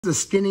The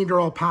Skinny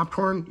Girl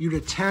popcorn. You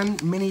get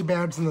 10 mini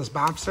bags in this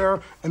box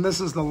there, and this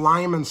is the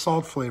lime and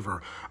salt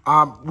flavor.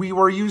 We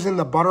were using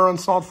the butter and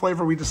salt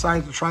flavor. We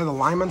decided to try the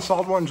lime and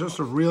salt one, just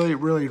a really,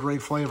 really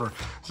great flavor.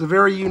 It's a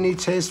very unique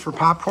taste for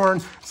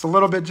popcorn. It's a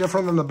little bit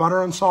different than the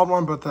butter and salt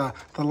one, but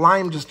the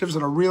lime just gives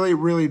it a really,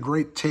 really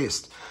great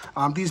taste.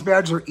 These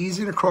bags are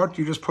easy to cook.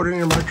 You just put it in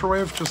your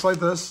microwave, just like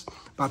this.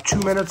 About 2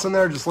 minutes in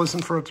there, just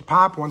listen for it to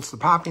pop. Once the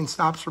popping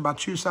stops for about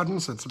 2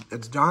 seconds,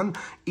 it's done.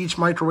 Each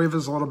microwave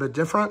is a little bit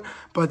different,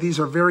 but these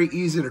are very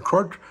easy to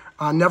cook.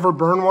 Never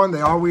burn one.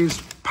 They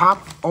always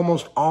pop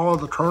almost all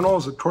of the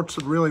kernels. It cooks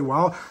it really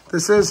well.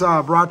 This is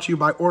brought to you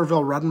by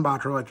Orville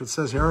Redenbacher, like it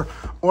says here.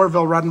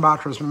 Orville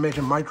Redenbacher has been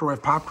making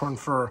microwave popcorn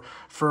for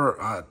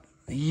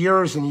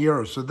years and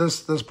years. So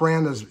this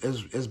brand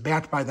is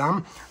backed by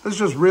them. This is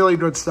just really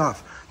good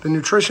stuff. The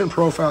nutrition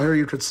profile here,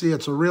 you could see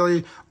it's a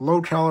really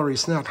low calorie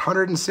snack,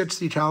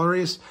 160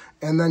 calories,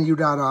 and then you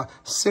got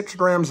 6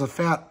 grams of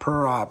fat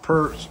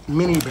per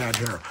mini bag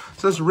here.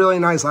 So this is really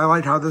nice. I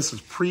like how this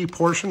is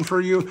pre-portioned for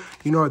you.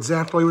 You know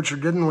exactly what you're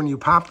getting when you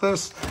pop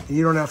this, and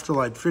you don't have to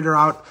like figure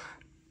out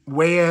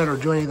weigh it or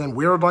do anything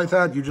weird like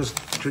that. You just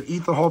could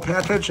eat the whole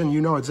package and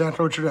you know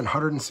exactly what you're getting,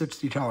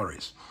 160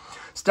 calories.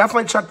 So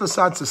definitely check this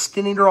out. It's a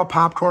Skinny Girl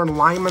popcorn,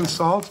 lime and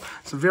salt.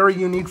 It's a very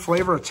unique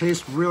flavor. It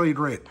tastes really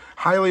great.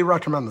 Highly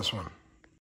recommend this one.